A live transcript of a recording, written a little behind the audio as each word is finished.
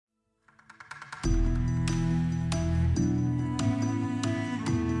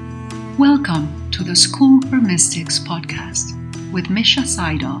Welcome to the School for Mystics podcast with Misha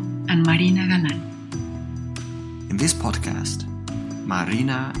and Marina Galan. In this podcast,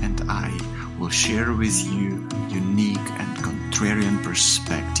 Marina and I will share with you unique and contrarian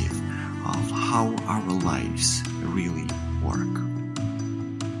perspective of how our lives really work.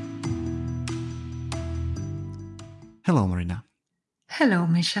 Hello, Marina. Hello,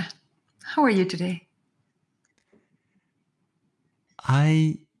 Misha. How are you today?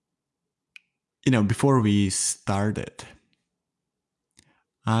 Before we started,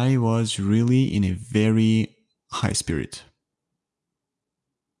 I was really in a very high spirit.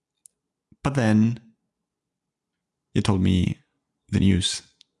 But then you told me the news.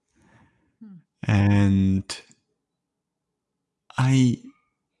 And I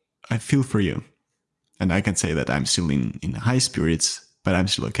feel for you. And I can say that I'm still in high spirits, but I'm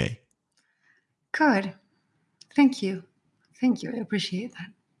still okay. Good. Thank you. Thank you. I appreciate that.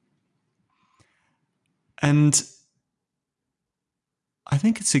 And I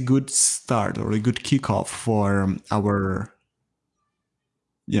think it's a good start or a good kickoff for our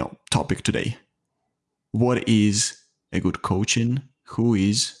topic today. What is a good coaching? Who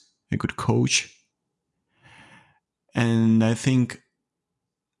is a good coach? And I think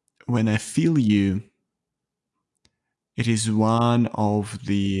when I feel you, it is one of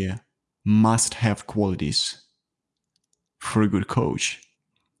the must-have qualities for a good coach.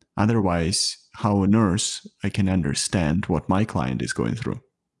 Otherwise, how on earth I can understand what my client is going through?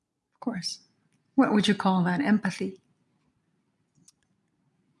 Of course. What would you call that? Empathy?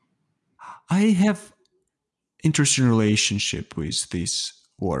 I have interesting relationship with this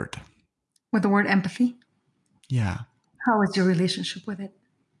word. With the word empathy? Yeah. How is your relationship with it?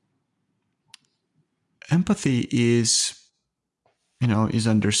 Empathy is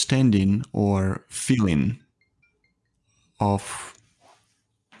understanding or feeling of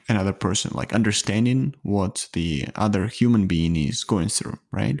another person, like understanding what the other human being is going through,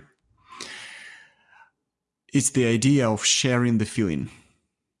 right? It's the idea of sharing the feeling.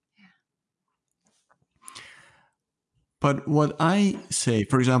 Yeah. But what I say,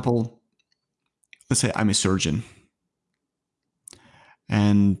 for example, let's say I'm a surgeon.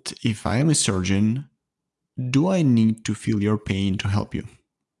 And if I am a surgeon, do I need to feel your pain to help you?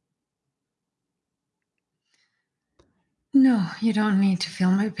 No, you don't need to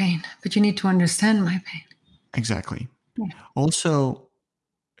feel my pain, but you need to understand my pain. Exactly. Yeah. Also,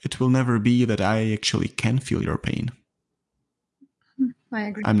 it will never be that I actually can feel your pain. I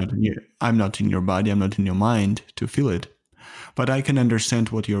agree. I'm not in your body, I'm not in your mind to feel it. But I can understand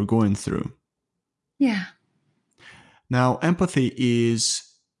what you're going through. Yeah. Now, empathy is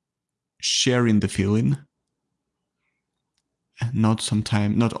sharing the feeling,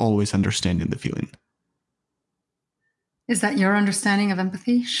 not always understanding the feeling. Is that your understanding of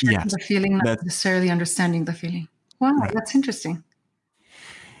empathy? Sharing Yes. the feeling, not necessarily understanding the feeling. Wow, right. That's interesting.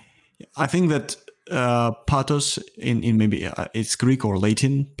 I think that pathos in maybe it's Greek or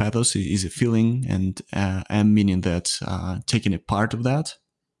Latin. Pathos is a feeling, and am meaning that taking a part of that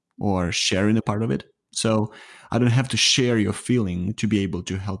or sharing a part of it. So I don't have to share your feeling to be able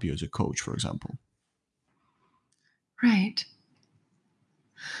to help you as a coach, for example. Right.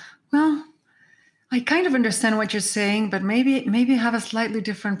 Well, I kind of understand what you're saying, but maybe I have a slightly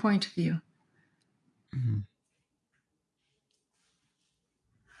different point of view. Mm-hmm.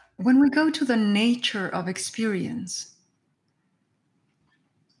 When we go to the nature of experience,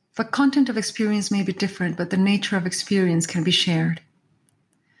 the content of experience may be different, but the nature of experience can be shared.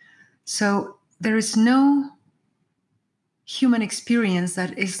 So there is no human experience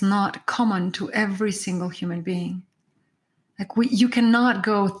that is not common to every single human being. You cannot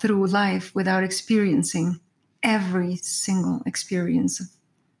go through life without experiencing every single experience of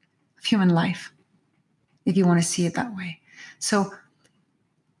human life, if you want to see it that way. So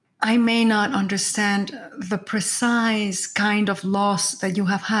I may not understand the precise kind of loss that you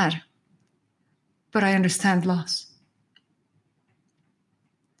have had, but I understand loss.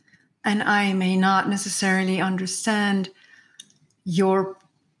 And I may not necessarily understand your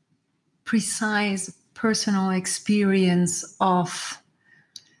precise personal experience of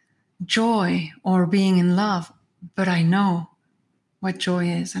joy or being in love, but I know what joy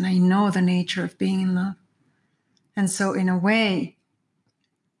is, and I know the nature of being in love. And so in a way,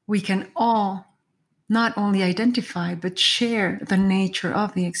 we can all not only identify, but share the nature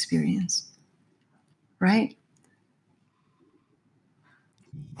of the experience, right?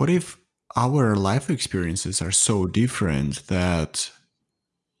 What if our life experiences are so different that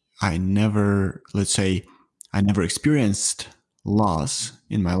I never experienced loss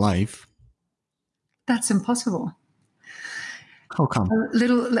in my life? That's impossible. How come?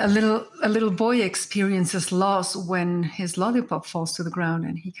 A little boy experiences loss when his lollipop falls to the ground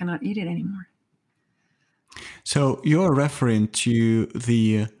and he cannot eat it anymore. So you're referring to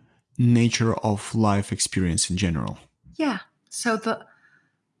the nature of life experience in general. Yeah. So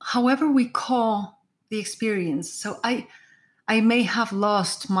however we call the experience. So I may have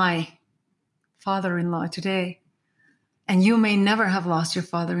lost my father-in-law today, and you may never have lost your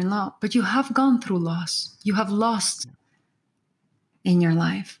father-in-law, but you have gone through loss. You have lost in your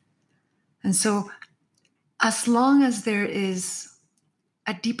life. And so as long as there is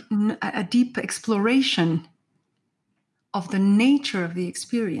a deep exploration of the nature of the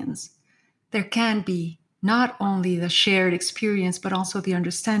experience, there can be not only the shared experience, but also the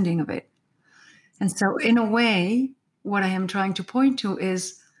understanding of it. And so, in a way, what I am trying to point to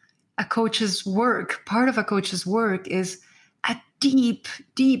is a coach's work. Part of a coach's work is a deep,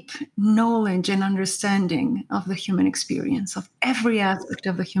 deep knowledge and understanding of the human experience, of every aspect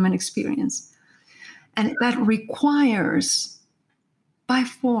of the human experience. And that requires, by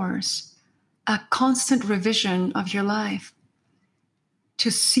force, a constant revision of your life to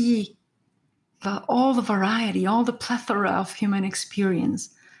see all the variety, all the plethora of human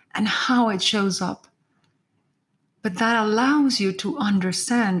experience and how it shows up. But that allows you to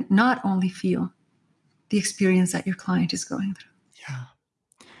understand, not only feel, the experience that your client is going through. Yeah.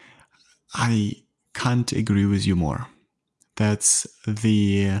 I can't agree with you more. That's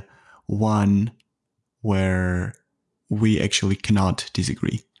the one where we actually cannot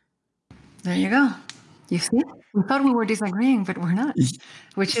disagree. There you go. You see? We thought we were disagreeing, but we're not,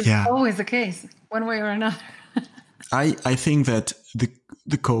 which is Yeah. always the case, one way or another. I think that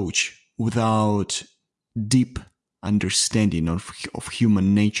the coach, without deep understanding of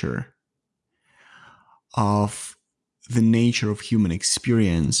human nature, of the nature of human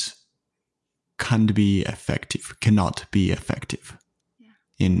experience, cannot be effective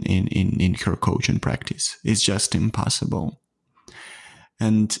in her coaching practice. It's just impossible.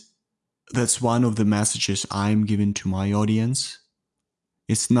 And that's one of the messages I'm giving to my audience.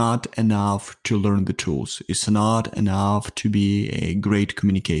 It's not enough to learn the tools. It's not enough to be a great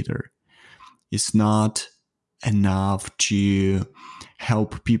communicator. It's not enough to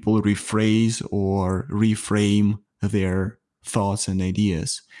help people rephrase or reframe their thoughts and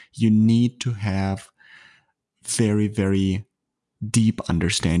ideas. You need to have very, very deep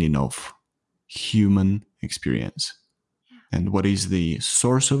understanding of human experience. And what is the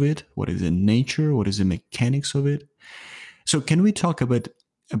source of it? What is the nature? What is the mechanics of it? So can we talk a bit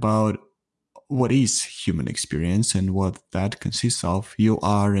about what is human experience and what that consists of? You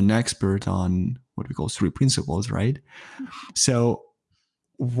are an expert on what we call three principles, right? So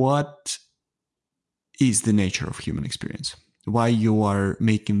what is the nature of human experience? Why you are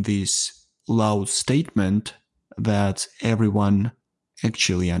making this loud statement that everyone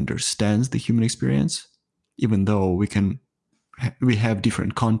actually understands the human experience, even though we have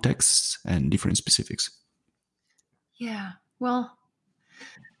different contexts and different specifics? Yeah. Well,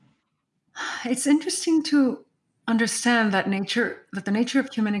 it's interesting to understand that the nature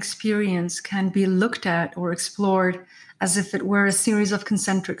of human experience can be looked at or explored as if it were a series of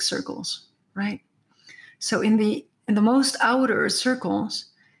concentric circles, right? So in the most outer circles,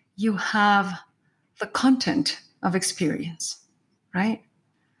 you have the content of experience, right?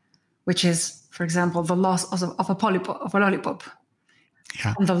 Which is, for example, the loss of a lollipop,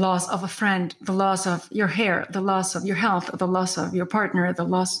 Yeah. and the loss of a friend, the loss of your hair, the loss of your health, the loss of your partner, the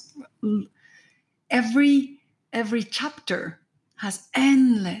loss. Every chapter has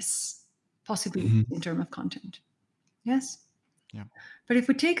endless possibilities in terms of content. Yes? Yeah. But if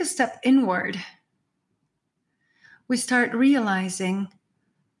we take a step inward, we start realizing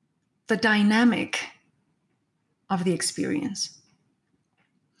the dynamic of the experience.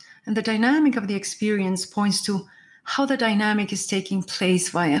 And the dynamic of the experience points to how the dynamic is taking place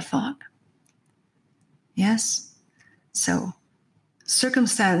via thought. Yes? So,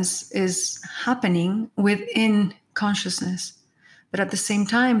 circumstance is happening within consciousness, but at the same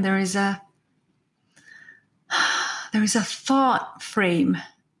time, there is a thought frame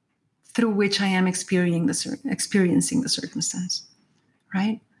through which I am experiencing the circumstance,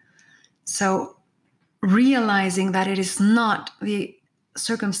 right? So realizing that it is not the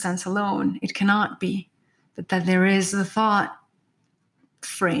circumstance alone, it cannot be, but that there is the thought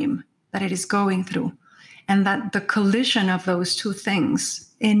frame that it is going through, and that the collision of those two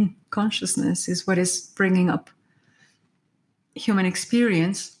things in consciousness is what is bringing up human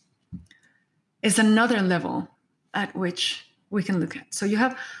experience, is another level at which we can look at. So you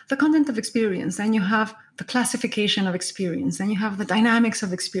have the content of experience, then you have the classification of experience, then you have the dynamics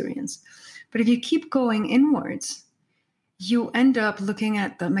of experience. But if you keep going inwards, you end up looking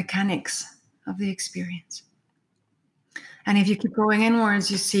at the mechanics of the experience. And if you keep going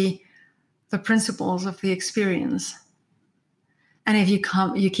inwards, you see the principles of the experience. And if you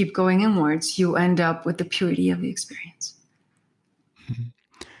keep going inwards, you end up with the purity of the experience.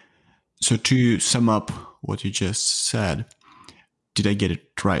 So to sum up what you just said, did I get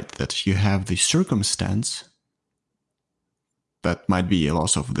it right that you have the circumstance that might be a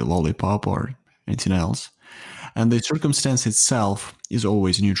loss of the lollipop or anything else, and the circumstance itself is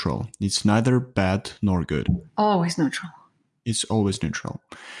always neutral. It's neither bad nor good. Always neutral. It's always neutral.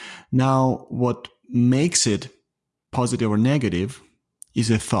 Now, what makes it positive or negative is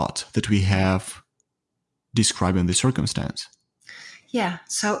a thought that we have describing the circumstance. Yeah.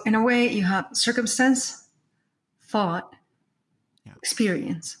 So in a way, you have circumstance, thought,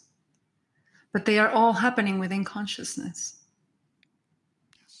 experience. But they are all happening within consciousness.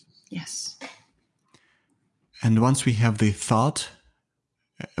 Yes. And once we have the thought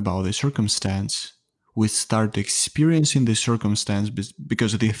about the circumstance, we start experiencing the circumstance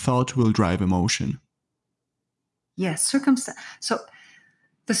because the thought will drive emotion. Yes, circumstance. So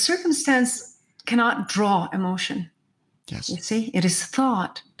the circumstance cannot draw emotion. Yes. You see, it is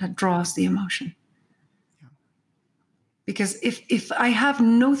thought that draws the emotion. Yeah. Because if I have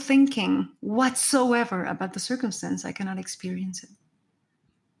no thinking whatsoever about the circumstance, I cannot experience it.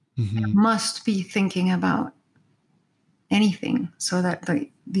 Mm-hmm. I must be thinking about anything so that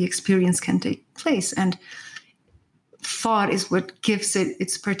the experience can take place. And thought is what gives it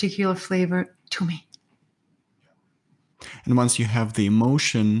its particular flavor to me. And once you have the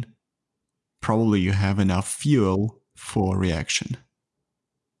emotion, probably you have enough fuel for reaction.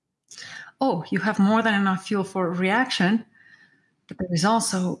 Oh, you have more than enough fuel for reaction, but there is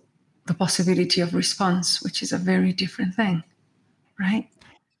also the possibility of response, which is a very different thing, right?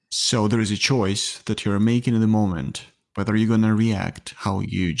 So there is a choice that you're making in the moment, whether you're going to react how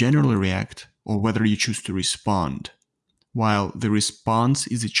you generally react or whether you choose to respond. While the response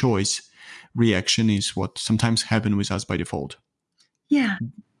is a choice, reaction is what sometimes happens with us by default. Yeah.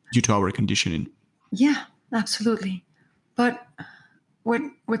 Due to our conditioning. Yeah, absolutely. But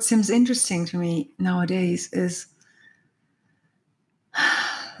what seems interesting to me nowadays is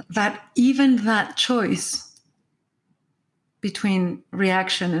that even that choice between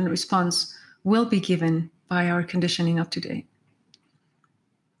reaction and response will be given by our conditioning up to date.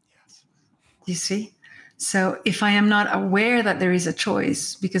 Yes. You see? So if I am not aware that there is a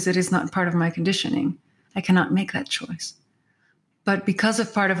choice because it is not part of my conditioning, I cannot make that choice. But because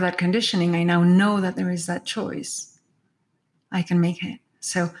of part of that conditioning, I now know that there is that choice. I can make it.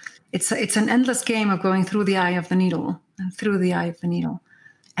 So it's an endless game of going through the eye of the needle and through the eye of the needle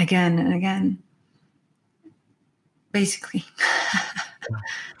again and again, basically.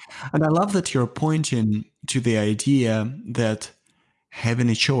 And I love that you're pointing to the idea that having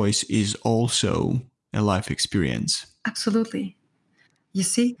a choice is also a life experience. Absolutely. You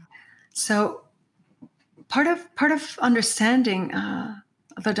see? So part of understanding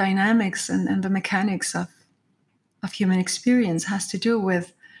the dynamics and the mechanics of human experience has to do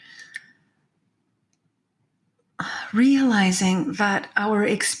with realizing that our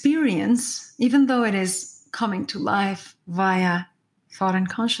experience, even though it is coming to life via thought and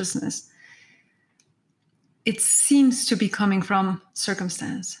consciousness, it seems to be coming from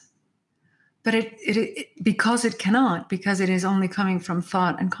circumstance. But because it cannot, because it is only coming from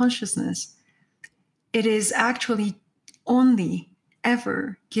thought and consciousness, it is actually only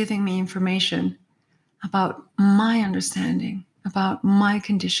ever giving me information about my understanding, about my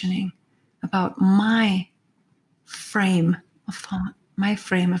conditioning, about my frame of thought, my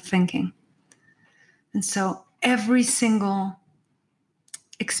frame of thinking. And so every single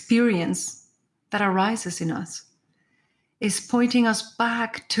experience that arises in us is pointing us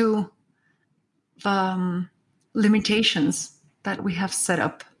back to the limitations that we have set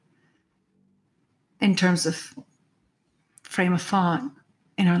up in terms of frame of thought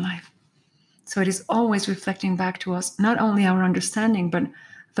in our life. So it is always reflecting back to us, not only our understanding, but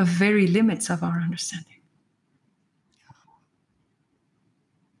the very limits of our understanding.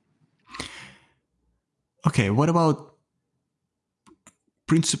 Okay, what about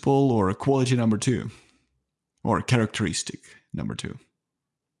principle or quality number 2? Or characteristic number 2?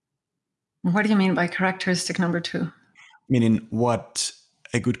 What do you mean by characteristic number 2? Meaning what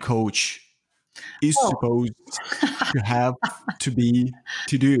a good coach is supposed to have to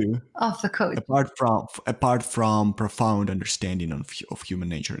do of the coach, apart from profound understanding of human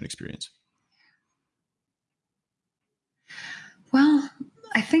nature and experience. Well,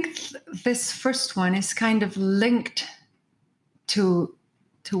 I think this first one is kind of linked to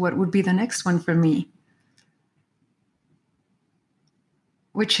what would be the next one for me.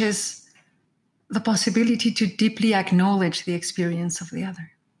 which is the possibility to deeply acknowledge the experience of the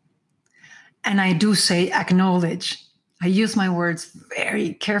other. And I do say acknowledge. I use my words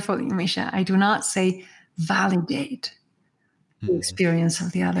very carefully, Misha. I do not say validate the Mhm. experience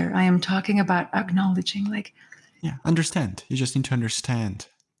of the other. I am talking about acknowledging, like, Yeah, understand. You just need to understand.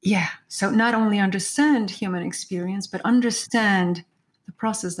 yeah. So not only understand human experience, but understand the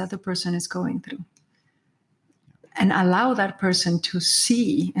process that the person is going through and allow that person to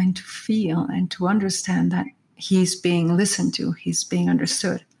see and to feel and to understand that he's being listened to, he's being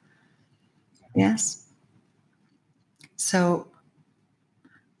understood. Yes. So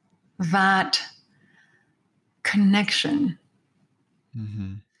that connection,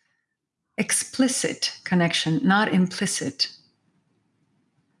 Hmm. explicit connection, not implicit,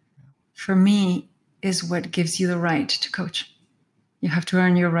 for me is what gives you the right to coach. You have to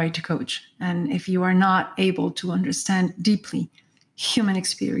earn your right to coach. And if you are not able to understand deeply human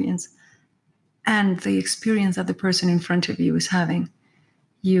experience and the experience that the person in front of you is having,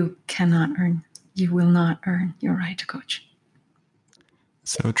 you cannot earn, you will not earn your right to coach.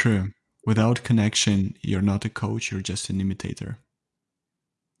 So true. Without connection, you're not a coach, you're just an imitator.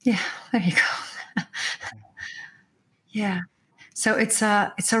 Yeah, there you go. Yeah. So it's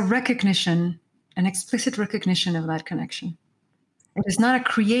a recognition, an explicit recognition of that connection. It is not a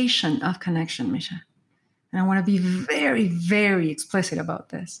creation of connection, Misha. And I want to be very, very explicit about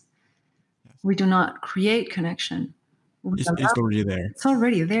this. Yes. We do not create connection. It's already there. It's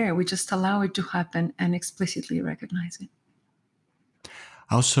already there. We just allow it to happen and explicitly recognize it.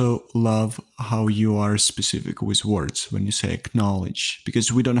 I also love how you are specific with words when you say acknowledge,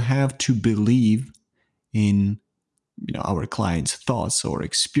 because we don't have to believe in our clients' thoughts or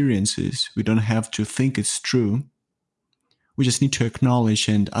experiences. We don't have to think it's true. We just need to acknowledge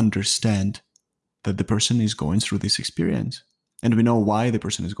and understand that the person is going through this experience. And we know why the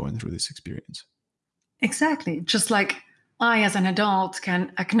person is going through this experience. Exactly. Just like I, as an adult,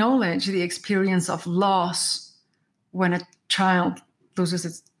 can acknowledge the experience of loss when a child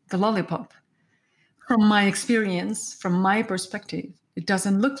loses the lollipop. From my experience, from my perspective, it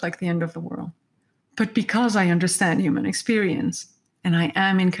doesn't look like the end of the world. But because I understand human experience and I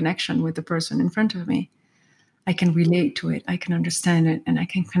am in connection with the person in front of me, I can relate to it, I can understand it, and I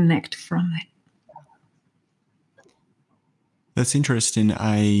can connect from it. That's interesting.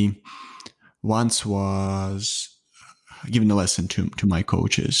 I once was giving a lesson to my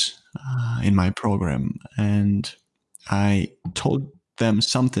coaches in my program, and I told them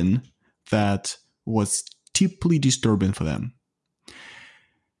something that was deeply disturbing for them.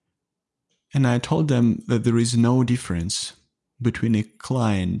 And I told them that there is no difference between a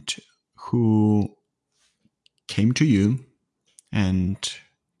client who came to you and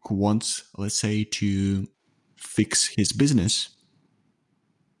who wants, let's say, to fix his business,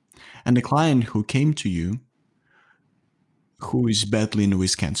 and a client who came to you who is battling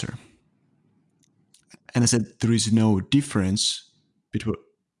with cancer. And I said, there is no difference between,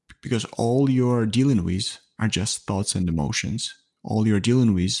 because all you're dealing with are just thoughts and emotions. All you're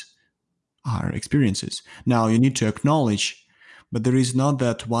dealing with are experiences. Now you need to acknowledge, but there is not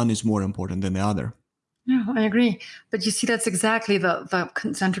that one is more important than the other. No, I agree. But you see, that's exactly the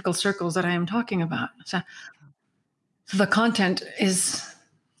concentrical circles that I am talking about. So the content is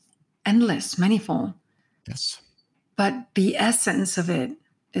endless, manifold, Yes, but the essence of it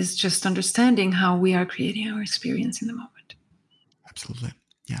is just understanding how we are creating our experience in the moment. absolutely.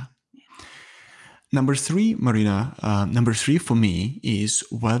 Yeah. Number three, Marina, number three for me is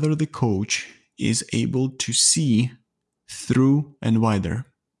whether the coach is able to see through and wider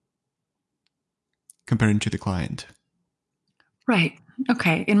comparing to the client. Right.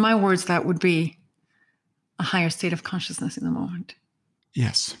 Okay. In my words, that would be a higher state of consciousness in the moment.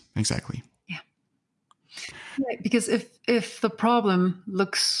 Yes, exactly. Yeah. Right. Because if the problem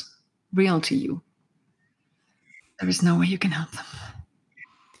looks real to you, there is no way you can help them.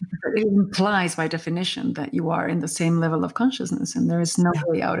 It implies by definition that you are in the same level of consciousness and there is no Yeah.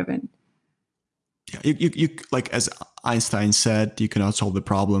 way out of it. Yeah. You like as Einstein said, you cannot solve the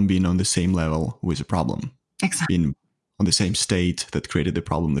problem being on the same level with the problem, Exactly. being on the same state that created the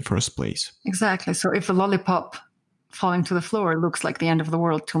problem in the first place. Exactly. So if a lollipop falling to the floor looks like the end of the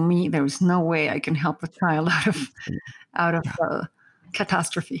world to me, there is no way I can help the child out of Yeah.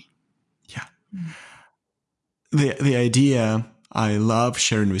 catastrophe. Yeah. The idea I love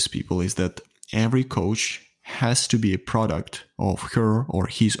sharing with people is that every coach has to be a product of her or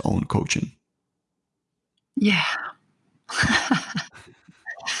his own coaching. Yeah.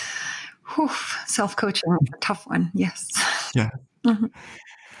 Self-coaching is a tough one. Yes. Yeah. Mhm.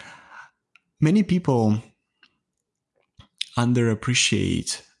 Many people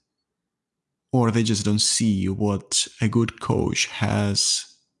underappreciate, or they just don't see what a good coach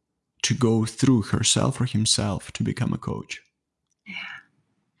has to go through herself or himself to become a coach. Yeah.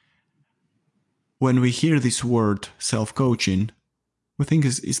 When we hear this word self-coaching, we think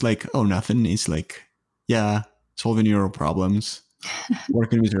it's like, oh, nothing. It's like, yeah, solving your problems,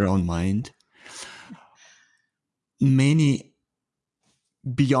 working with your own mind. Many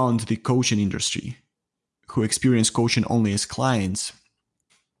beyond the coaching industry who experience coaching only as clients,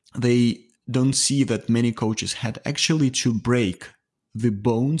 they don't see that many coaches had actually to break the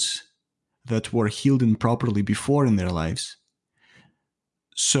bones that were healed improperly before in their lives.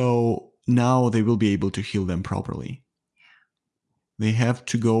 So now they will be able to heal them properly. They have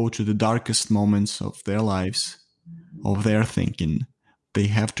to go to the darkest moments of their lives, of their thinking. They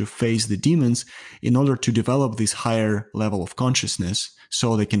have to face the demons in order to develop this higher level of consciousness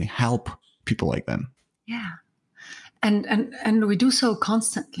so they can help people like them. Yeah. And we do so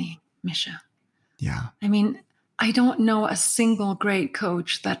constantly, Misha. Yeah. I mean, I don't know a single great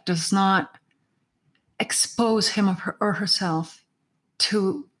coach that does not expose him or herself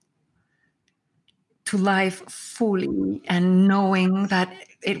to life fully and knowing that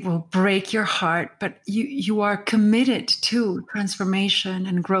it will break your heart, but you are committed to transformation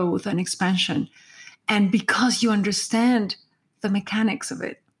and growth and expansion. And because you understand the mechanics of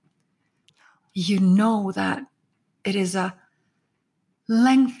it, you know that it is a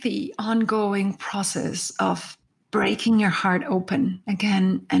lengthy, ongoing process of breaking your heart open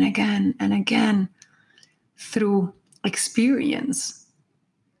again and again and again through experience,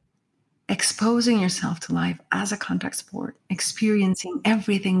 exposing yourself to life as a contact sport, experiencing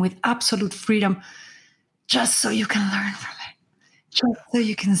everything with absolute freedom, just so you can learn from it, just so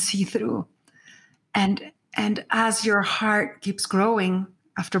you can see through. And as your heart keeps growing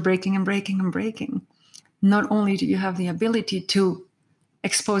after breaking and breaking and breaking, not only do you have the ability to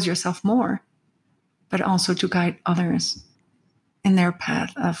expose yourself more, but also to guide others in their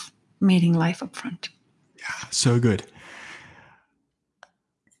path of meeting life up front. Yeah, so good.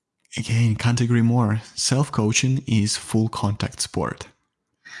 Again, can't agree more. Self-coaching is full contact sport.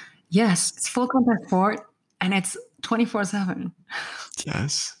 Yes, it's full contact sport and it's 24/7.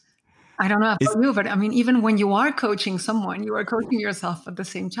 Yes. I don't know It's about you, but I mean, even when you are coaching someone, you are coaching yourself at the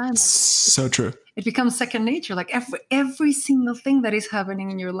same time. so true. It becomes second nature. Like every single thing that is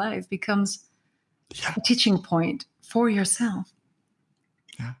happening in your life becomes Yeah. a teaching point for yourself.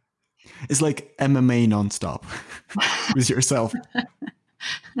 Yeah. It's like MMA nonstop with yourself.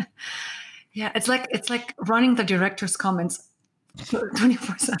 Yeah, it's like running the director's comments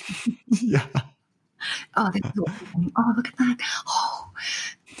 24/7. Yeah. Oh, this is what's happening. Oh, look at that. Oh,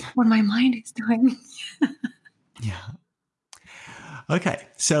 what my mind is doing. Yeah. Okay.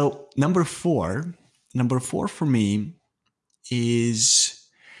 So number four for me is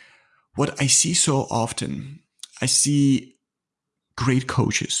what I see so often. I see great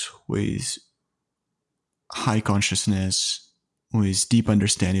coaches with high consciousness, with deep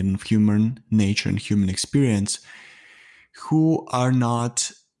understanding of human nature and human experience, who are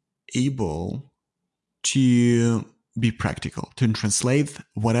not able to be practical, to translate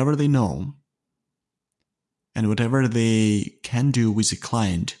whatever they know and whatever they can do with a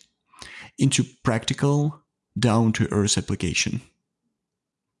client into practical, down to earth application.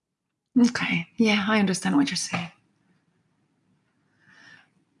 Okay. Yeah, I understand what you're saying.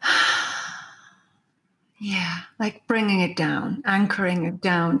 Yeah, like bringing it down, anchoring it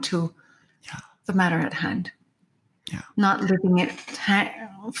down to Yeah. the matter at hand, Yeah. not letting it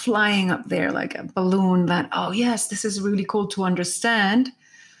flying up there like a balloon that, oh, yes, this is really cool to understand.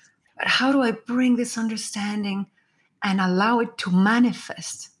 But how do I bring this understanding and allow it to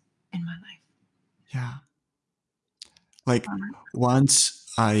manifest in my life? Yeah. Like once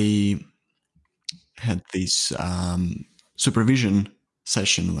I had this supervision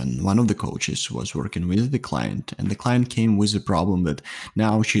session when one of the coaches was working with the client, and the client came with a problem that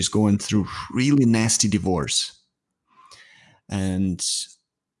now she's going through really nasty divorce. And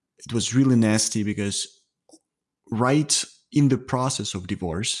it was really nasty because right in the process of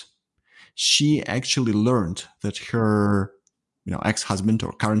divorce, she actually learned that her ex-husband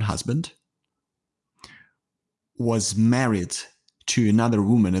or current husband was married to another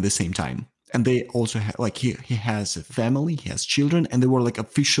woman at the same time, and they also like he has a family, he has children, and they were like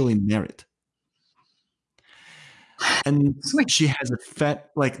officially married. And Sweet. she has a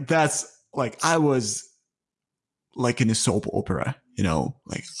like that's like I was like in a soap opera,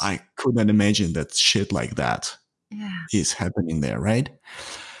 like I couldn't imagine that shit like that Yeah. is happening there, right?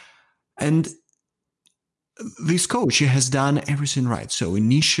 And this coach, she has done everything right. So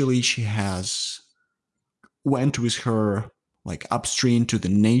initially she has went with her like upstream to the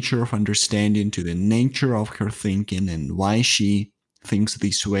nature of understanding, to the nature of her thinking and why she thinks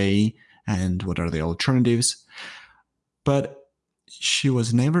this way and what are the alternatives. But she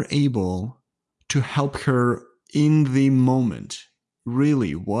was never able to help her in the moment.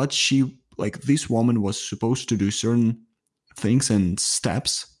 Really, what she, like, this woman was supposed to do certain things and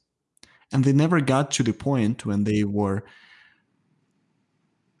steps, and they never got to the point when they were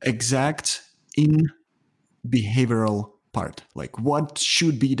exact in behavioral part, like what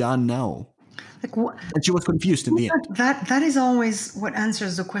should be done now. Like And she was confused in the end. that is always what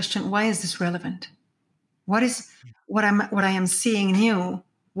answers the question, why is this relevant? What is what I am seeing in you?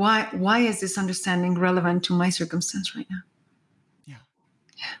 Why is this understanding relevant to my circumstance right now? Yeah.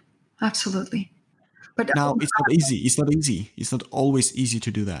 Absolutely. But Now, it's not easy. It's not easy. It's not always easy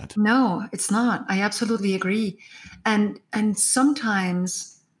to do that. no, it's not. I absolutely agree. And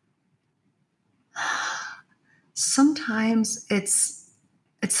sometimes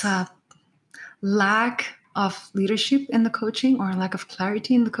it's a lack of leadership in the coaching or a lack of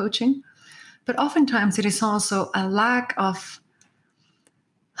clarity in the coaching. But oftentimes it is also a lack of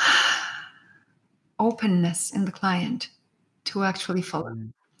openness in the client to actually follow.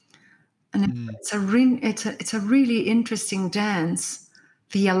 And it's a really interesting dance,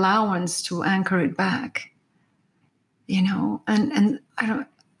 the allowance to anchor it back, you know. And I don't.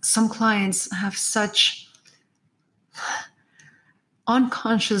 Some clients have such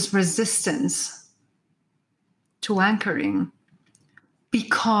unconscious resistance to anchoring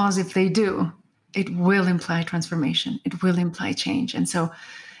because if they do, it will imply transformation. It will imply change, and so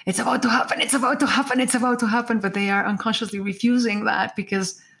it's about to happen. It's about to happen. It's about to happen. But they are unconsciously refusing that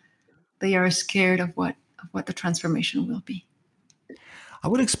because they are scared of what the transformation will be. I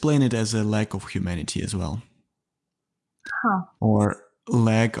would explain it as a lack of humanity as well, Huh. or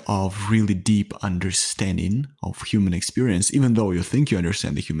lack of really deep understanding of human experience. Even though you think you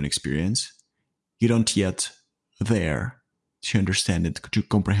understand the human experience, you don't yet there to understand it, to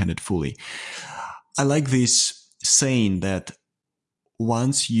comprehend it fully. I like this saying that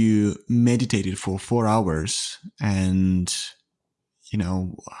once you meditated for 4 hours and, you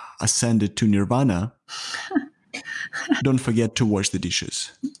know, ascended to nirvana, don't forget to wash the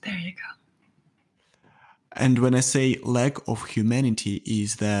dishes. There you go. And when I say lack of humanity,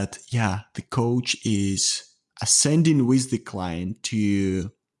 is that, yeah, the coach is ascending with the client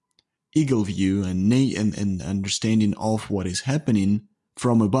to eagle view and understanding of what is happening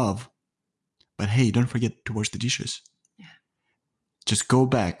from above. But hey, don't forget to wash the dishes. Yeah. Just go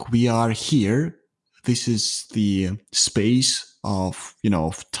back. We are here. This is the space of,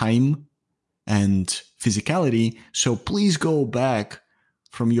 of time and physicality. So please go back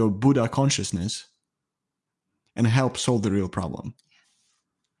from your Buddha consciousness and help solve the real problem.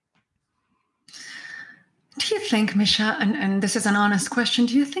 Do you think, Misha, and this is an honest question,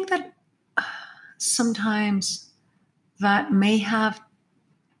 do you think that sometimes that may have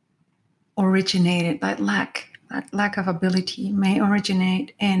originated, that lack of ability may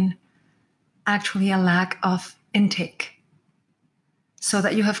originate in actually a lack of intake? So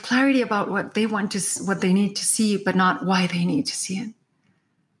that you have clarity about what they want to, what they need to see, but not why they need to see it.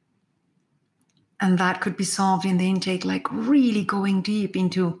 And that could be solved in the intake, like really going deep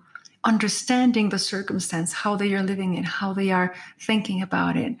into understanding the circumstance, how they are living it, how they are thinking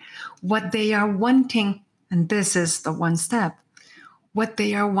about it, what they are wanting. And this is the one step, what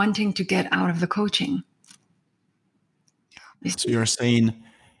they are wanting to get out of the coaching. So you're saying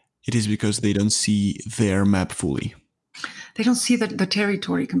it is because they don't see their map fully. They don't see the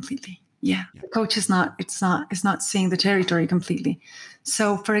territory completely. Yeah. The coach is not seeing the territory completely.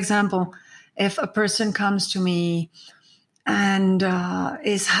 So for example, if a person comes to me and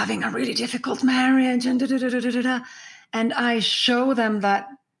is having a really difficult marriage and I show them that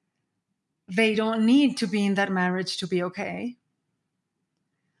they don't need to be in that marriage to be okay.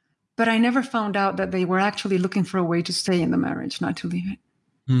 But I never found out that they were actually looking for a way to stay in the marriage, not to leave it.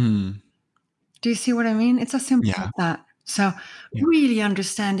 Do you see what I mean? It's as simple as that. So really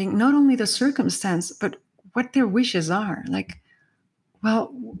understanding not only the circumstance, but what their wishes are. Like,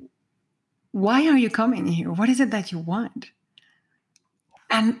 well, why are you coming here? What is it that you want?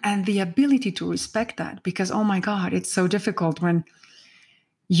 And the ability to respect that, because, oh my God, it's so difficult when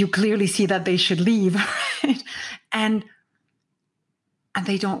you clearly see that they should leave, right? And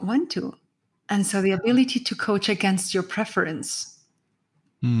they don't want to. And so the ability to coach against your preference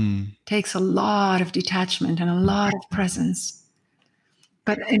takes a lot of detachment and a lot of presence.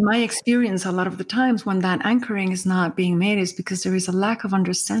 But in my experience, a lot of the times when that anchoring is not being made is because there is a lack of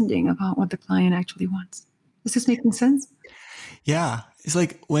understanding about what the client actually wants. Is this making sense? Yeah. It's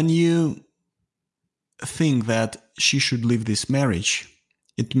like when you think that she should leave this marriage,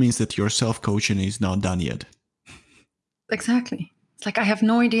 it means that your self-coaching is not done yet. Exactly. It's like, I have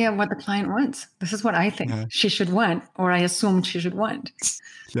no idea what the client wants. This is what I think she should want, or I assumed she should want.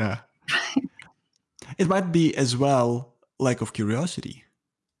 Yeah. It might be as well lack of curiosity.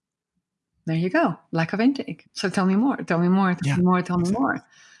 There you go. Lack of intake. So tell me more, tell me more, tell me more, tell me more.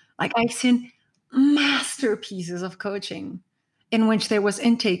 Like, I've seen masterpieces of coaching in which there was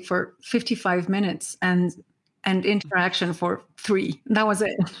intake for 55 minutes and interaction for 3. That was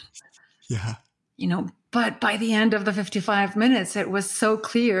it. Yeah. But by the end of the 55 minutes, it was so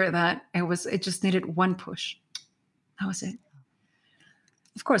clear that it just needed one push. That was it.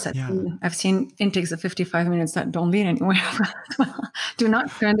 Of course, I've seen intakes of 55 minutes that don't lead anywhere. Do not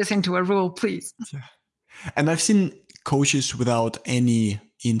turn this into a rule, please. Yeah. And I've seen coaches without any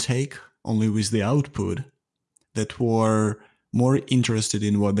intake, only with the output, that were more interested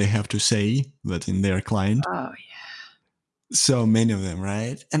in what they have to say than in their client. Oh, yeah. So many of them,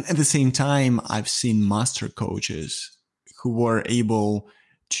 right? And at the same time, I've seen master coaches who were able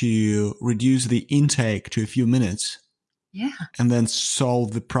to reduce the intake to a few minutes. Yeah. And then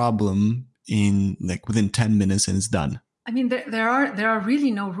solve the problem in like within 10 minutes and it's done. I mean, there are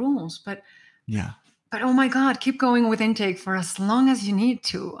really no rules, but yeah. But oh my God, keep going with intake for as long as you need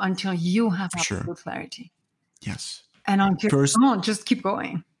to until you have absolute clarity. Yes. And just keep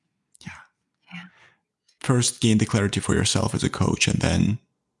going. Yeah. First, gain the clarity for yourself as a coach and then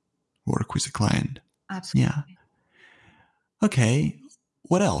work with the client. Absolutely. Yeah. Okay.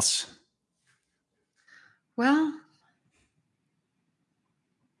 What else? Well,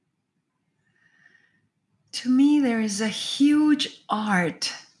 to me, there is a huge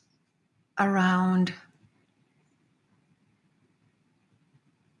art around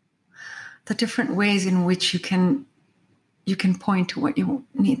the different ways in which you can point to what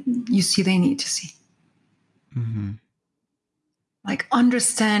you see they need to see. Mm-hmm. Like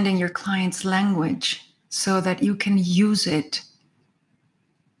understanding your client's language so that you can use it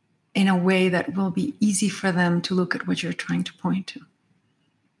in a way that will be easy for them to look at what you're trying to point to.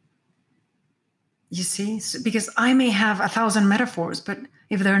 You see? Because I may have 1,000 metaphors, but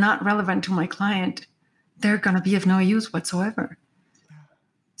if they're not relevant to my client, they're going to be of no use whatsoever.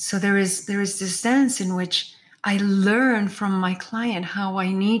 So there is this dance in which I learn from my client how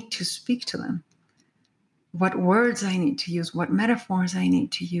I need to speak to them, what words I need to use, what metaphors I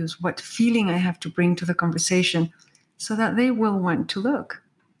need to use, what feeling I have to bring to the conversation so that they will want to look,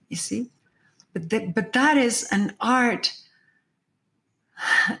 you see? But that is an art.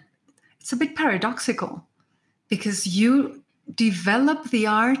 It's a bit paradoxical because you develop the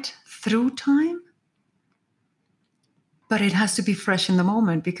art through time, but it has to be fresh in the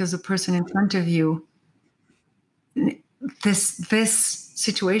moment because the person in front of you, this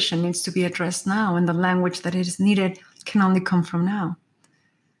situation needs to be addressed now, and the language that is needed can only come from now.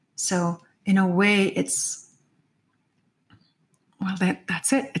 So in a way,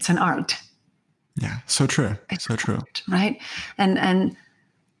 that's it. It's an art. Yeah, so true. So true. Art, right? And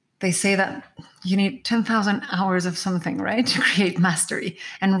they say that you need 10,000 hours of something, right, to create mastery,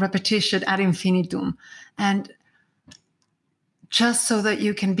 and repetition ad infinitum. And just so that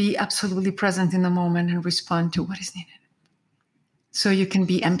you can be absolutely present in the moment and respond to what is needed. So you can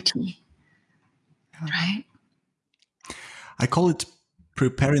be empty, right? I call it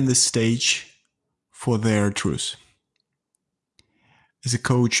preparing the stage for their truth. As a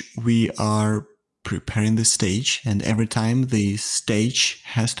coach, we are preparing the stage, and every time the stage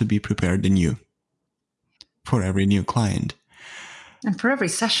has to be prepared anew for every new client. And for every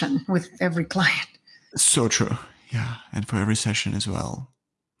session with every client. So true. Yeah. And for every session as well.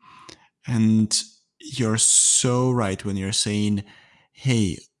 And you're so right when you're saying,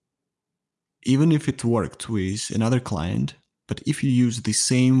 hey, even if it worked with another client, but if you use the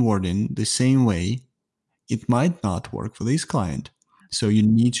same wording the same way, it might not work for this client. So you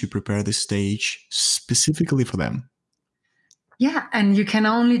need to prepare the stage specifically for them. Yeah, and you can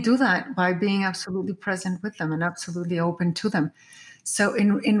only do that by being absolutely present with them and absolutely open to them. So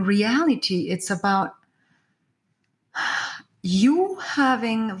in reality, it's about you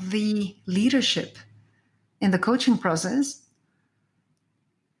having the leadership in the coaching process,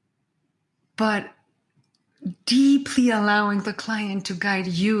 but deeply allowing the client to guide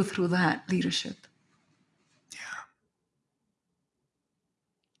you through that leadership. Yeah.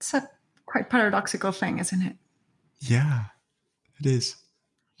 It's a quite paradoxical thing, isn't it? Yeah, it is.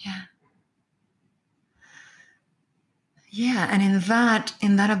 Yeah. Yeah, and in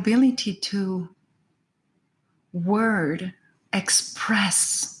that ability to word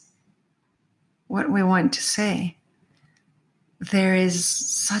express what we want to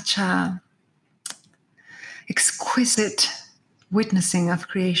exquisite witnessing of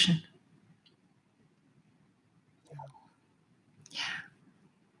creation.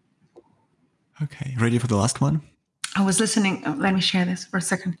 Okay, ready for the last one? I was listening. Let me share this for a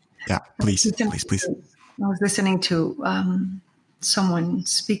second. Yeah, please, please, please. I was listening to someone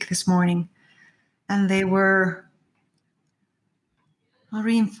speak this morning, and they were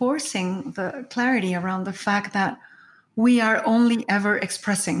reinforcing the clarity around the fact that we are only ever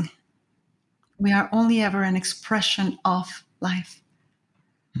expressing. We are only ever an expression of life,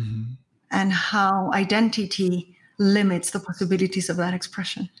 Mm-hmm. and how identity limits the possibilities of that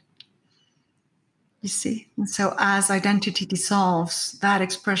expression. You see? And so as identity dissolves, that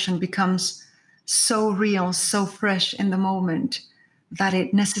expression becomes so real, so fresh in the moment that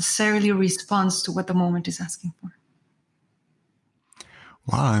it necessarily responds to what the moment is asking for.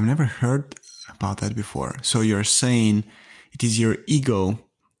 Wow, I've never heard about that before. So you're saying it is your ego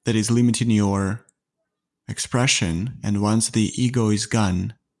that is limiting your expression, and once the ego is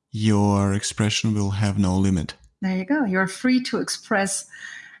gone, your expression will have no limit. There you go. You're free to express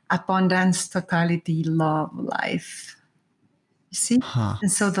abundance, totality, love, life. You see? Huh.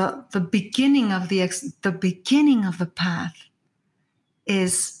 And so the beginning of the beginning of the path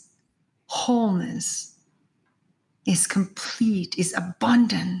is wholeness, is complete, is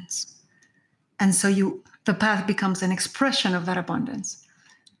abundance. And so the path becomes an expression of that abundance.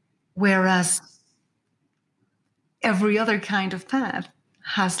 Whereas every other kind of path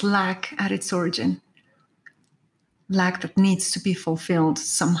has lack at its origin, lack that needs to be fulfilled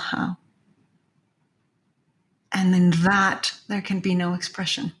somehow. And in that, there can be no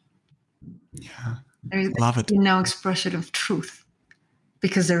expression. Yeah. There Love can it. be no expression of truth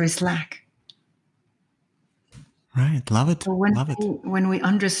because there is lack. Right. Love it. So Love it. when we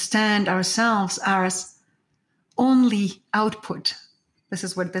understand ourselves as only output, this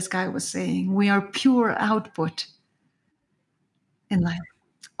is what this guy was saying, we are pure output in life,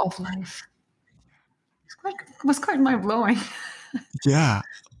 of life. It was quite mind-blowing. Yeah.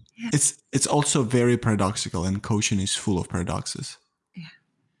 Yeah. It's also very paradoxical, and coaching is full of paradoxes. Yeah,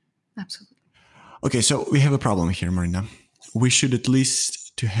 absolutely. Okay, so we have a problem here, Marina. We should at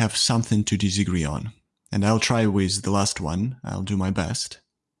least to have something to disagree on. And I'll try with the last one. I'll do my best.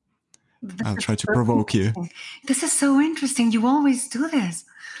 I'll try to provoke you. This is so interesting. You always do this.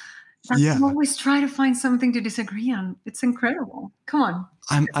 Yeah. You always try to find something to disagree on. It's incredible. Come on.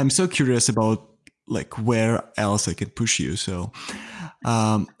 I'm so curious about like where else I can push you. So,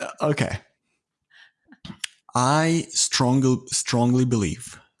 okay. I strongly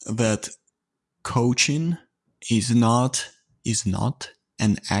believe that coaching is not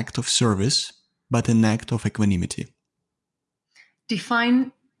an act of service, but an act of equanimity.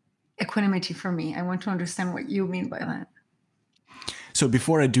 Define equanimity for me. I want to understand what you mean by that. So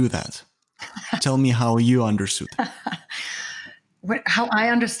before I do that, tell me how you understood. How I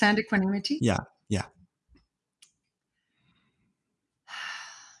understand equanimity? Yeah, yeah.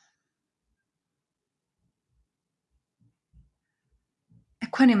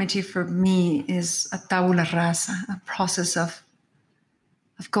 Equanimity for me is a tabula rasa, a process of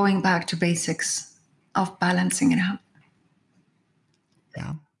going back to basics, of balancing it out,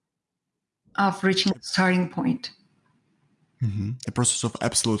 Yeah. of reaching a starting point, Mm-hmm. A process of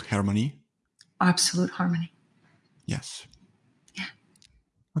absolute harmony. absolute harmony. Yes. Yeah.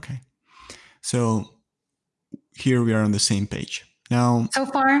 Okay. So here we are on the same page. Now, So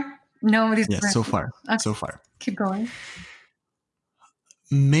far, no. yes, so far. Okay. So far. Keep going.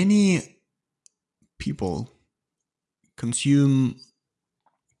 Many people consume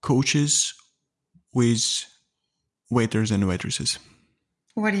coaches with waiters and waitresses.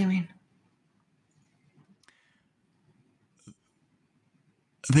 What do you mean?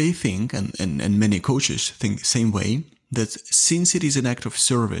 They think, and many coaches think the same way, that since it is an act of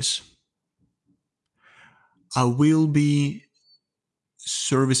service, I will be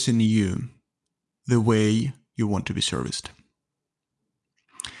servicing you the way you want to be serviced.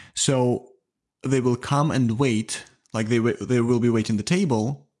 So they will come and wait, like they will be waiting the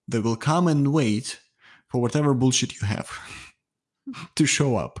table. They will come and wait for whatever bullshit you have to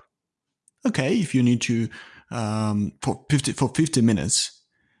show up. Okay, if you need to for 50 minutes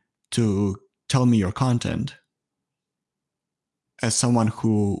to tell me your content, as someone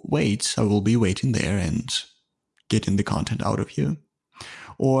who waits, I will be waiting there and getting the content out of you.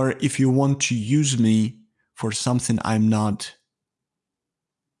 Or if you want to use me for something I'm not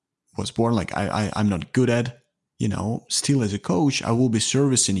was born, like I'm not good at, still as a coach, I will be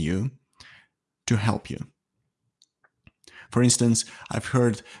servicing you to help you. For instance, I've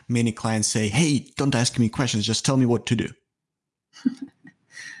heard many clients say, hey, don't ask me questions, just tell me what to do.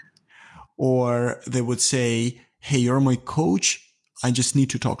 Or they would say, hey, you're my coach. I just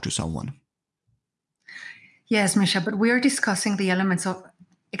need to talk to someone. Yes, Misha, but we are discussing the elements of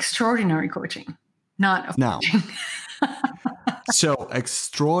extraordinary coaching, not of Now, coaching. so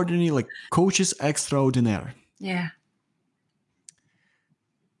extraordinary, like coaches extraordinaire, Yeah.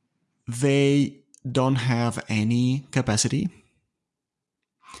 they don't have any capacity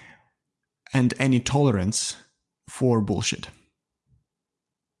and any tolerance for bullshit.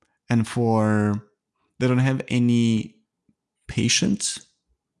 And they don't have any patience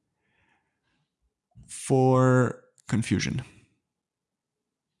for confusion.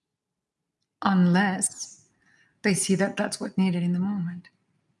 Unless they see that that's what's needed in the moment.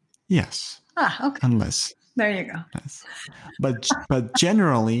 Yes. Okay. Unless. There you go. Yes. But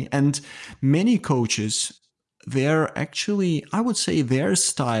generally, and many coaches, they're actually, I would say their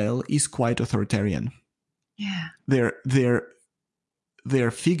style is quite authoritarian. Yeah. Their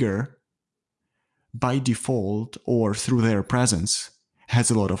figure by default or through their presence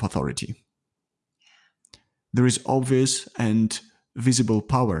has a lot of authority. There is obvious and visible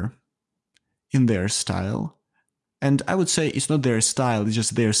power in their style. And I would say it's not their style, it's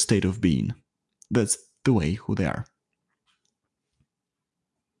just their state of being. That's the way who they are.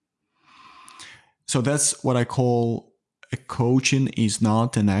 So that's what I call a coaching is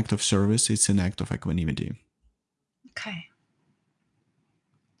not an act of service, it's an act of equanimity. Okay.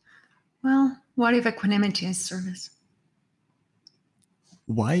 Well, what if equanimity is service?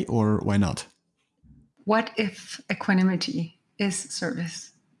 Why or why not? What if equanimity is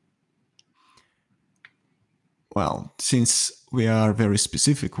service? Well, since we are very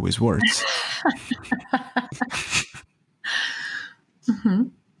specific with words, Mm-hmm.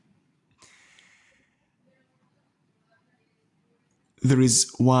 there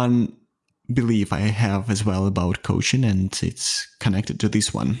is one belief I have as well about coaching, and it's connected to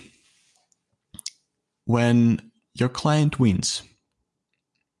this one. When your client wins,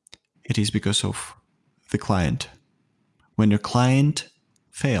 it is because of the client. When your client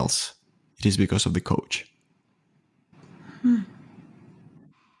fails, it is because of the coach.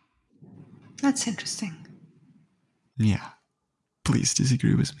 That's interesting. Yeah. Please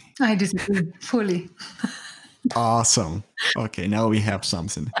disagree with me. I disagree fully. Awesome. Okay, now we have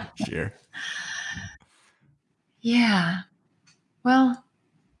something here. Yeah. Well,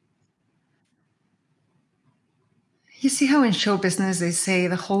 you see how in show business they say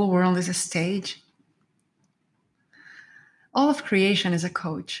the whole world is a stage? All of creation is a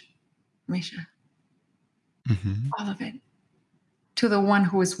coach, Misha. Mm-hmm. All of it. To the one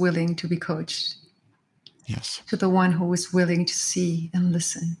who is willing to be coached. Yes. To the one who is willing to see and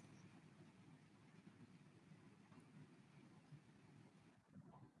listen.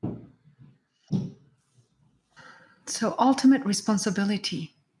 So, ultimate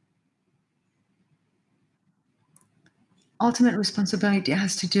responsibility. Ultimate responsibility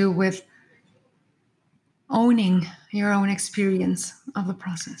has to do with owning your own experience of the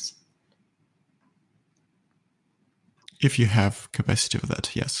process. If you have capacity for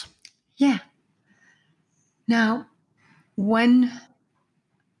that, yes. Yeah. Now, when,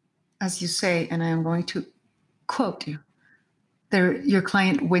 as you say, and I am going to quote you, your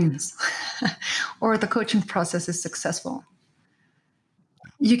client wins or the coaching process is successful,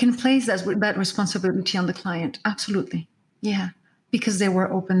 you can place that responsibility on the client. Absolutely. Yeah. Because they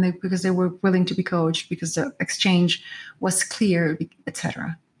were open, because they were willing to be coached, because the exchange was clear,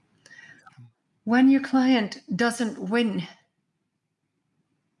 etc. When your client doesn't win,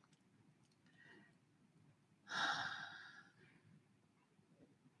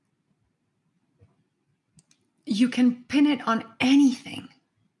 you can pin it on anything,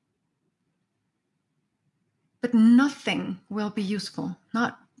 but nothing will be useful.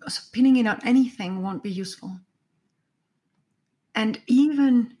 Not so pinning it on anything won't be useful. And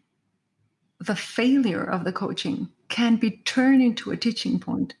even the failure of the coaching can be turned into a teaching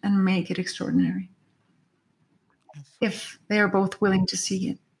point and make it extraordinary if they are both willing to see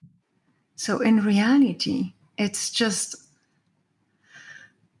it. So in reality, it's just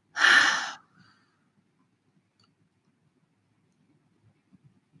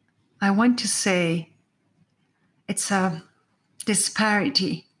I want to say it's a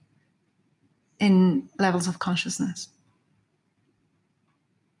disparity in levels of consciousness.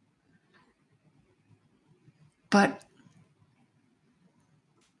 But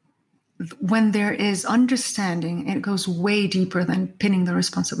when there is understanding, it goes way deeper than pinning the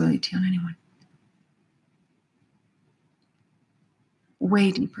responsibility on anyone.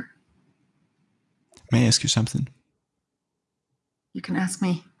 Way deeper. May I ask you something? You can ask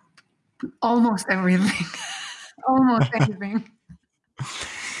me almost everything. Almost anything.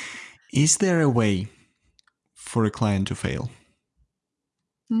 Is there a way for a client to fail?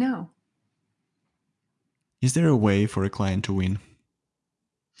 No. Is there a way for a client to win?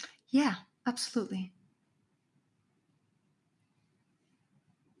 Yeah, absolutely.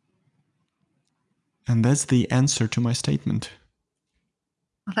 And that's the answer to my statement.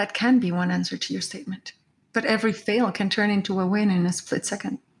 Well, that can be one answer to your statement. But every fail can turn into a win in a split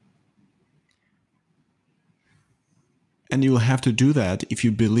second. And you will have to do that if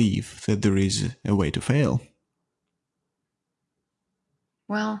you believe that there is a way to fail.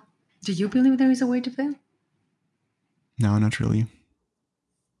 Well, do you believe there is a way to fail? No, not really.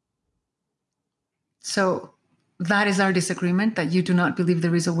 So that is our disagreement, that you do not believe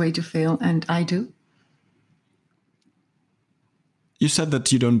there is a way to fail, and I do. You said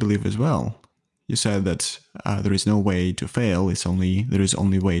that you don't believe as well. You said that there is no way to fail. There is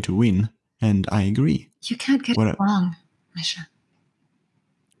only way to win, and I agree. You can't get it wrong, Misha.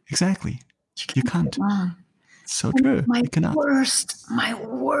 Exactly. You can't. Get it wrong. So true. My You cannot.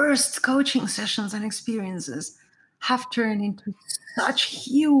 worst coaching sessions and experiences have turned into such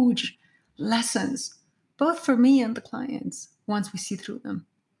huge lessons, both for me and the clients, once we see through them.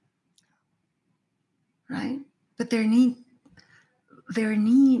 Right? But there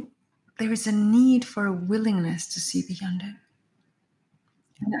is a need for a willingness to see beyond it.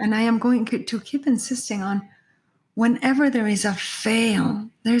 And I am going to keep insisting on, whenever there is a fail,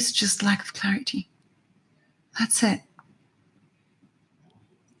 there's just lack of clarity. That's it.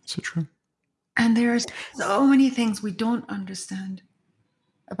 So true. And there are so many things we don't understand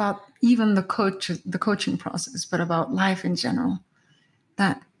about even the coaching process, but about life in general,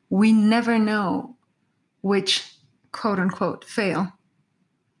 that we never know which quote unquote fail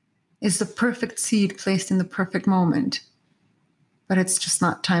is the perfect seed placed in the perfect moment, but it's just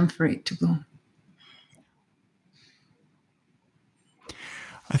not time for it to bloom.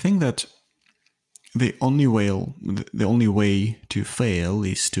 I think that the only way to fail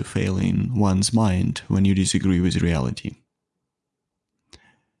is to fail in one's mind when you disagree with reality.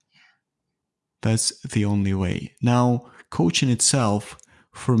 That's the only way. Now, coaching itself,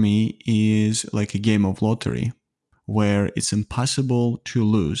 for me, is like a game of lottery where it's impossible to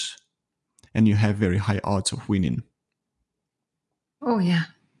lose and you have very high odds of winning. Oh, yeah,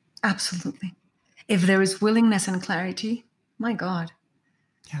 absolutely. If there is willingness and clarity, my God.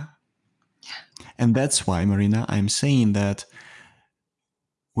 Yeah. And that's why, Marina, I'm saying that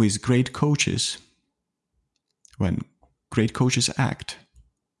with great coaches, when great coaches act,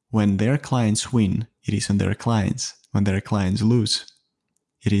 when their clients win, it is on their clients. When their clients lose,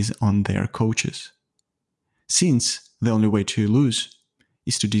 it is on their coaches. Since the only way to lose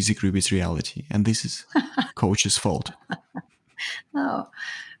is to disagree with reality. And this is coach's fault. Oh,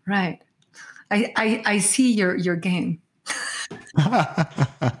 right. I see your game.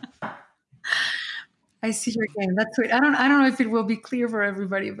 I see your game. That's sweet. I don't know if it will be clear for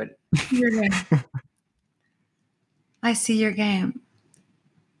everybody, but your game. I see your game.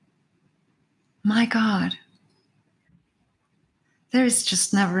 My God. There is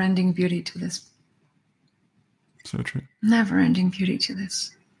just never-ending beauty to this. So true. Never-ending beauty to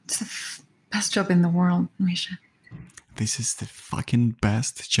this. It's the best job in the world, Misha. This is the fucking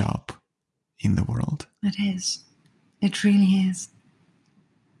best job in the world. It is. It really is.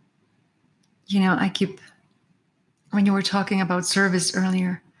 You know, when you were talking about service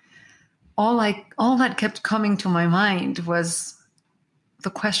earlier, all that kept coming to my mind was the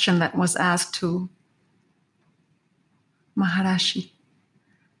question that was asked to Maharashi.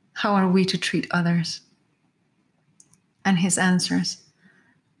 How are we to treat others? And his answers,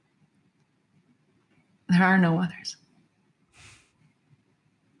 there are no others.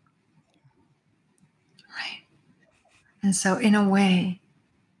 Right? And so in a way,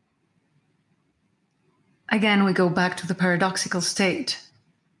 again, we go back to the paradoxical state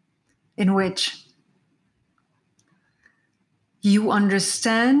in which you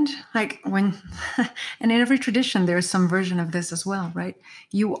understand, like when, and in every tradition, there's some version of this as well, right?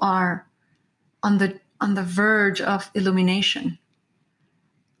 You are on the verge of illumination,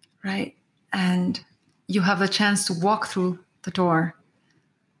 right? And you have a chance to walk through the door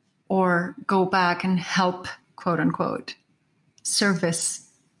or go back and help, quote unquote, service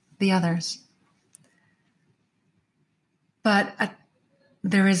the others. But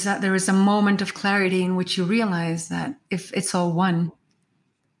there is a moment of clarity in which you realize that if it's all one,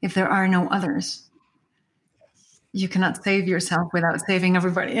 if there are no others, you cannot save yourself without saving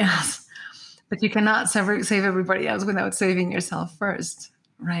everybody else. But you cannot save everybody else without saving yourself first,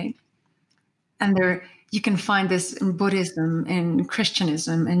 right? And you can find this in Buddhism, in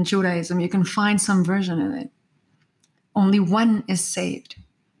Christianism, in Judaism. You can find some version of it. Only one is saved.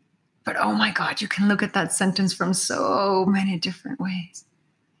 But oh my God, you can look at that sentence from so many different ways.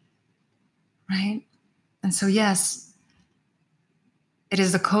 Right? And so, yes, it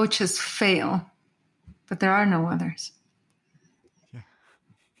is the coach's fail, but there are no others. Yeah.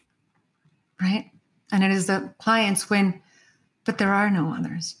 Right? And it is the client's win, but there are no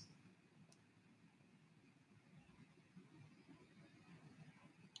others.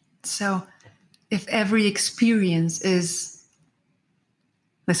 So if every experience is,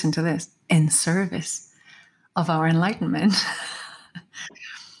 listen to this, in service of our enlightenment,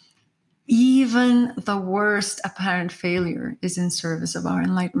 even the worst apparent failure is in service of our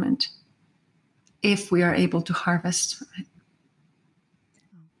enlightenment if we are able to harvest from it.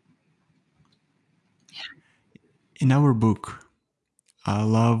 In our book, I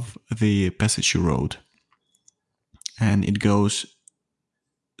love the passage you wrote, and it goes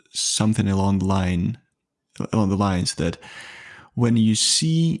something along the lines that when you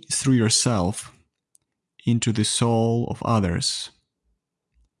see through yourself into the soul of others,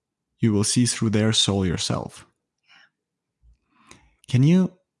 you will see through their soul yourself. Can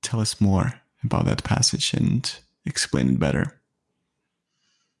you tell us more about that passage and explain it better?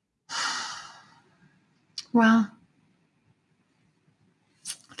 Well,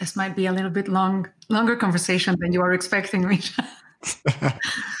 this might be a little bit longer conversation than you are expecting, Misha.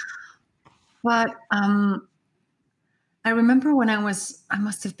 But I remember when I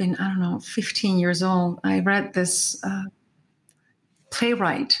must have been, I don't know, 15 years old, I read this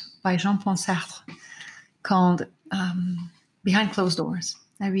playwright by Jean-Paul Sartre called Behind Closed Doors,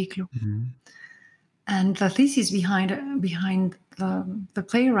 à huis clos. Mm-hmm. And the thesis behind the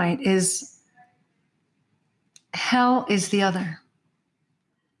playwright is hell is the other,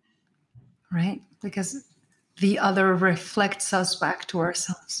 right? Because the other reflects us back to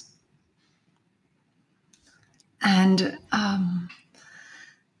ourselves. And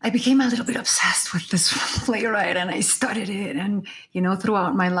I became a little bit obsessed with this playwright, and I studied it. And, you know,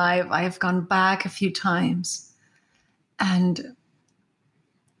 throughout my life, I have gone back a few times. And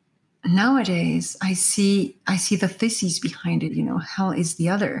nowadays, I see the thesis behind it, you know, hell is the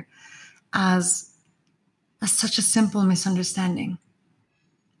other, as such a simple misunderstanding.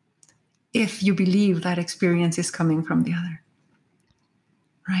 If you believe that experience is coming from the other,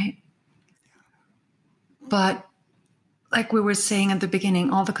 right? But like we were saying at the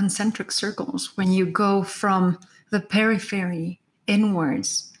beginning, all the concentric circles, when you go from the periphery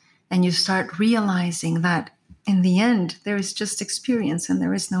inwards and you start realizing that in the end, there is just experience and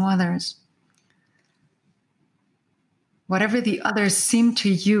there is no others. Whatever the others seem to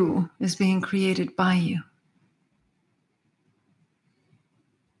you is being created by you.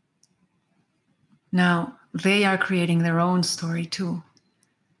 Now, they are creating their own story too.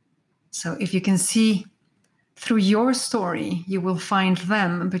 So if you can see through your story, you will find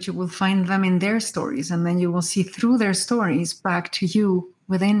them, but you will find them in their stories. And then you will see through their stories back to you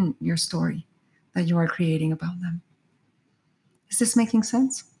within your story that you are creating about them. Is this making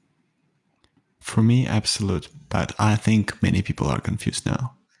sense? For me, absolute. But I think many people are confused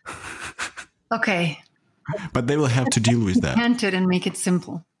now. Okay. But they will have to deal with that. Recant it and make it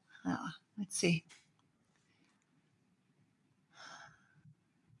simple. Let's see.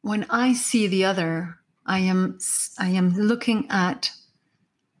 When I see the other, I am looking at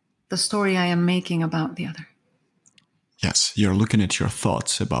the story I am making about the other. Yes, you're looking at your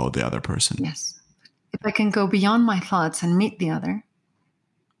thoughts about the other person. Yes. If I can go beyond my thoughts and meet the other,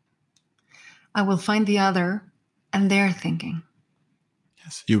 I will find the other and their thinking.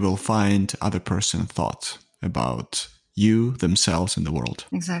 Yes, you will find other person's thoughts about you, themselves, and the world.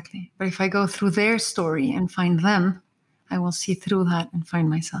 Exactly. But if I go through their story and find them, I will see through that and find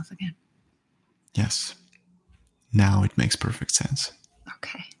myself again. Yes. Now it makes perfect sense.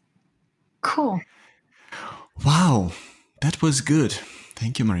 Okay. Cool. Wow. That was good.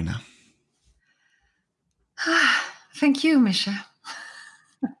 Thank you, Marina. Thank you, Misha.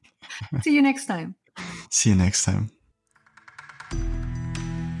 See you next time. See you next time.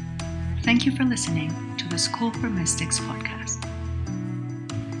 Thank you for listening to the School for Mystics podcast.